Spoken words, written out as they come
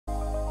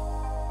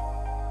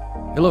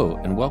Hello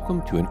and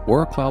welcome to an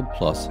Oracle Cloud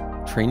Plus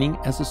Training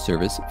as a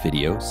Service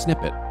video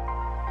snippet.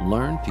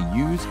 Learn to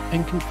use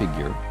and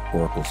configure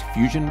Oracle's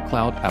Fusion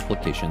Cloud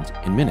applications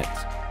in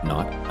minutes,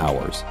 not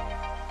hours.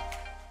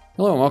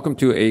 Hello and welcome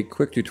to a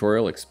quick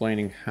tutorial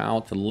explaining how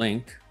to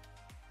link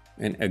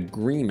an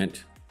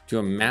agreement to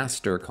a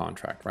master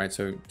contract, right?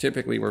 So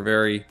typically we're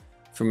very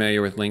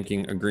familiar with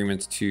linking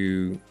agreements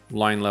to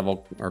line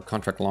level or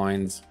contract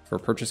lines for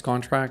purchase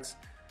contracts,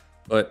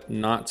 but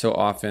not so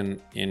often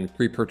in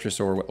pre-purchase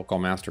or what we'll call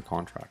master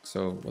contracts.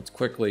 So let's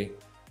quickly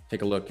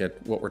take a look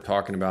at what we're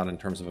talking about in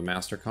terms of a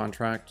master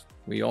contract.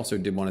 We also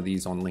did one of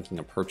these on linking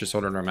a purchase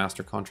order to our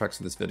master contract,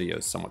 so this video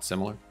is somewhat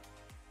similar.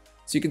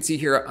 So you can see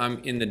here I'm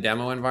in the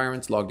demo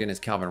environments, logged in as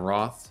Calvin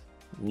Roth,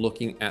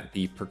 looking at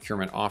the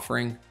procurement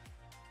offering.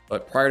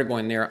 But prior to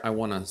going there, I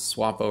want to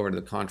swap over to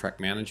the contract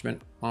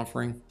management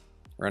offering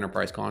or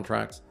enterprise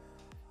contracts.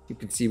 You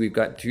can see we've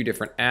got two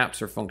different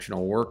apps or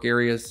functional work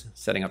areas,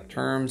 setting up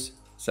terms,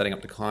 setting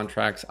up the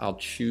contracts. I'll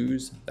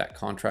choose that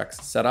contract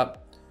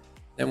setup.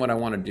 Then what I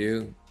want to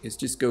do is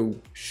just go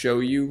show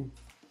you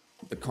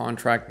the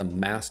contract, the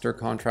master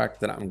contract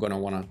that I'm going to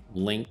want to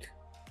link.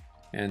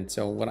 And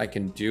so what I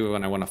can do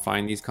when I want to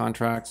find these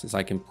contracts is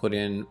I can put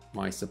in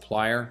my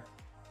supplier,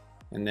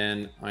 and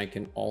then I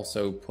can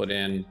also put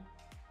in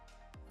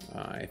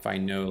if I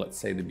know, let's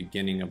say, the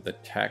beginning of the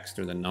text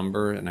or the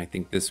number, and I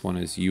think this one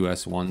is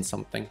US1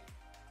 something.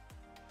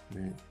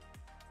 Right.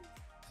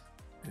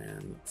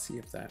 And let's see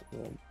if that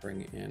will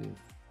bring in,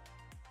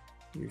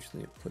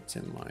 usually it puts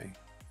in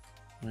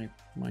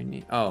my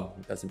name. Oh,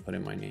 it doesn't put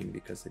in my name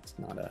because it's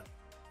not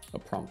a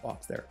prompt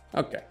box there.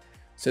 Okay,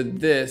 so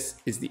this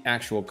is the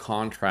actual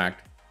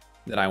contract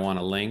that I want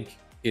to link.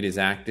 It is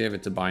active,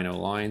 it's a by no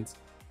lines.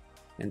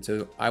 And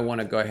so I want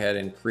to go ahead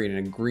and create an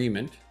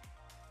agreement,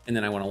 and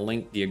then I want to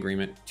link the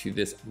agreement to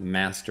this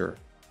master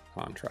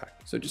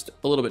contract. So just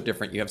a little bit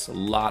different. You have a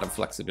lot of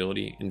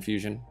flexibility in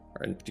Fusion,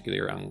 or in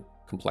particular around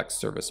complex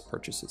service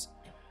purchases.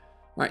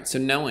 All right, so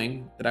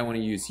knowing that I want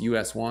to use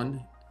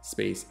US1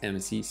 space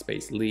MC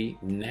space Lee,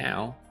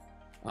 now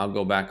I'll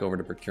go back over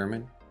to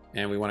procurement,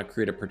 and we want to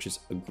create a purchase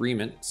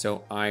agreement.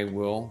 So I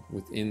will,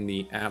 within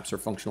the apps or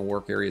functional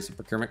work areas of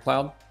Procurement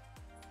Cloud,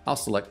 I'll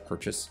select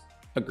purchase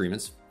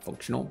agreements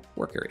functional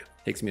work area.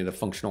 Takes me to the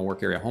functional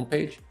work area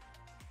homepage.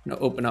 I'm going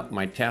to open up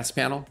my task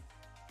panel,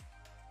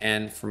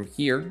 and from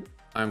here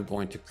I'm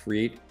going to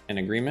create an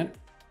agreement,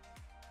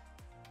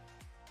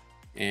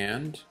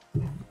 and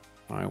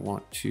I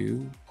want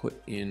to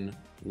put in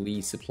Lee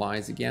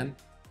Supplies again.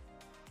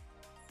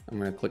 I'm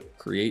going to click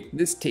create.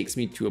 This takes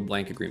me to a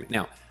blank agreement.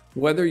 Now,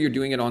 whether you're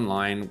doing it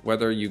online,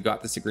 whether you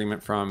got this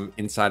agreement from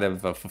inside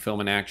of a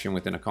fulfillment action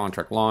within a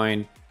contract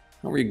line,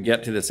 however you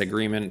get to this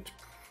agreement,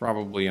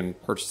 probably in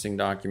purchasing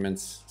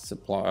documents,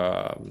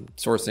 supply,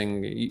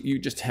 sourcing, you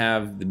just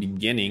have the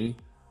beginning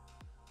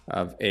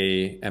of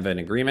an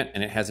agreement,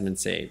 and it hasn't been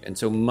saved. And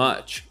so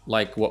much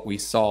like what we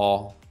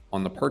saw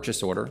on the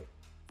purchase order,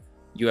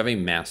 you have a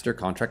master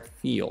contract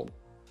field.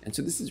 And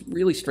so this is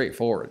really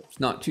straightforward. It's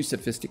not too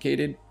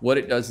sophisticated. What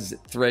it does is it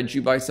threads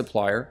you by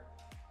supplier,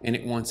 and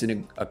it wants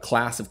in a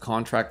class of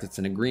contract that's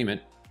an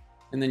agreement.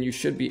 And then you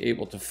should be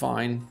able to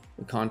find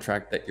the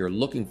contract that you're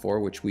looking for,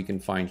 which we can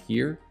find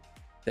here.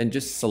 Then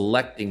just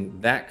selecting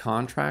that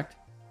contract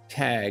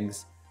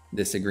tags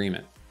this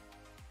agreement.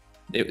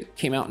 It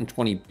came out in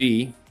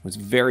 20B, was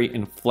very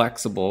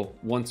inflexible.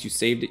 Once you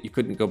saved it, you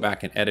couldn't go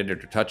back and edit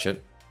it or touch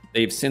it.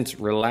 They've since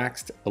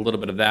relaxed a little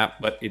bit of that,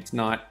 but it's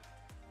not,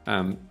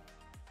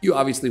 you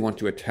obviously want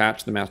to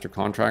attach the master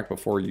contract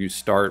before you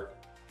start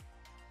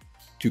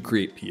to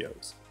create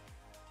POs,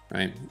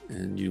 right?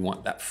 And you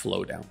want that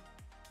flow down,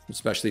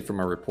 especially from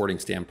a reporting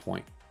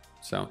standpoint.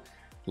 So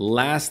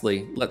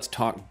lastly, let's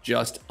talk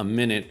just a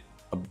minute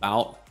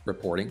about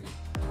reporting.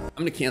 I'm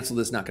going to cancel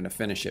this, not going to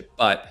finish it,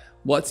 but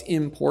what's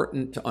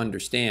important to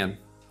understand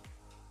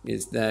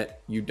is that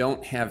you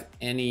don't have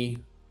any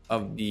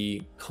of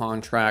the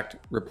contract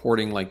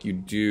reporting like you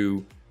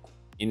do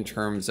in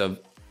terms of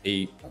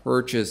a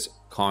purchase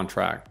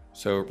contract.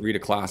 So read a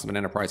class of an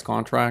enterprise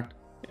contract,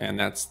 and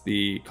that's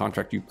the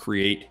contract you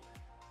create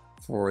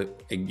for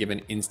a given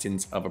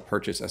instance of a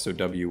purchase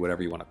SOW,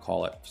 whatever you want to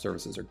call it,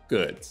 services or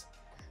goods.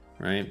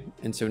 Right?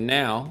 And so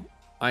now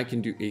I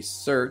can do a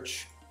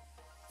search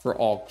for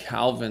all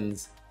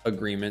Calvin's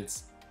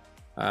agreements.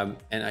 And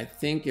I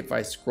think if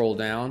I scroll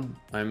down,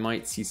 I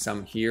might see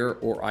some here,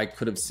 or I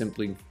could have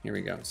simply, here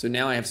we go. So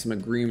now I have some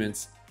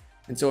agreements.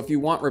 And so if you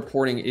want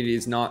reporting, it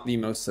is not the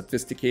most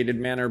sophisticated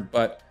manner,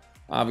 but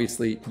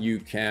obviously you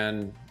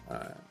can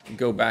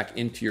go back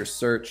into your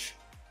search.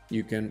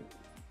 You can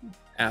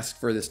ask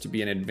for this to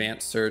be an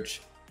advanced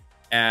search,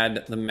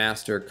 add the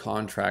master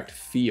contract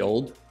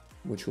field,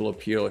 which will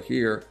appear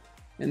here.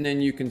 And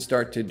then you can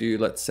start to do,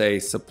 let's say,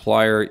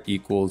 supplier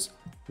equals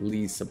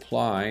Lee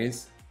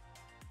Supplies.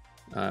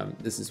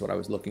 This is what I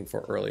was looking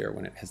for earlier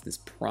when it has this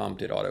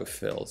prompted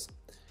autofills.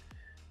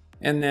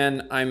 And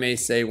then I may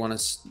say, I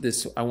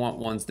want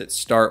ones that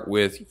start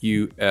with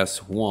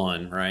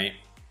US1, right?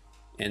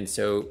 And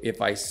so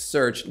if I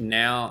search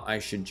now, I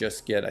should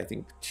just get, I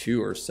think,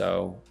 2 or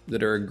so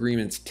that are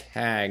agreements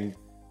tagged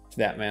to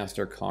that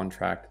master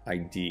contract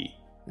ID.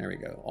 There we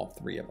go, all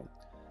 3 of them.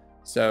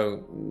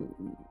 So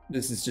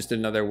this is just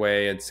another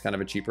way. It's kind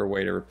of a cheaper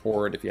way to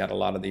report. If you had a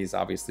lot of these,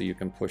 obviously you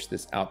can push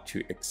this out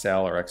to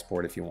Excel or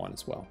export if you want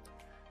as well.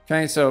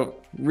 Okay, so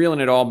reeling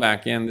it all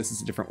back in, this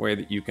is a different way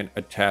that you can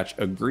attach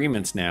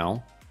agreements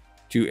now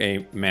to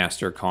a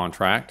master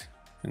contract.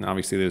 And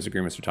obviously those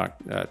agreements are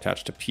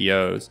attached to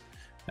POs.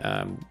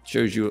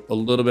 Shows you a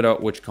little bit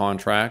about which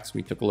contracts.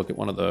 We took a look at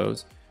one of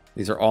those.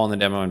 These are all in the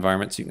demo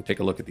environment, so you can take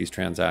a look at these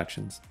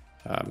transactions.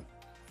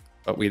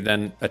 But we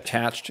then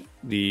attached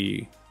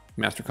the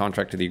master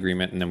contract to the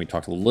agreement, and then we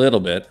talked a little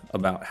bit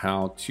about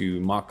how to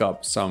mock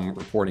up some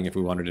reporting if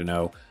we wanted to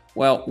know,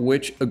 well,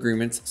 which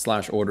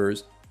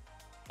agreements/orders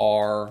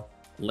are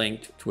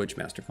linked to which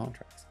master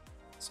contracts.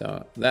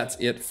 So that's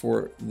it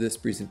for this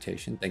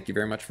presentation. Thank you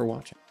very much for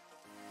watching.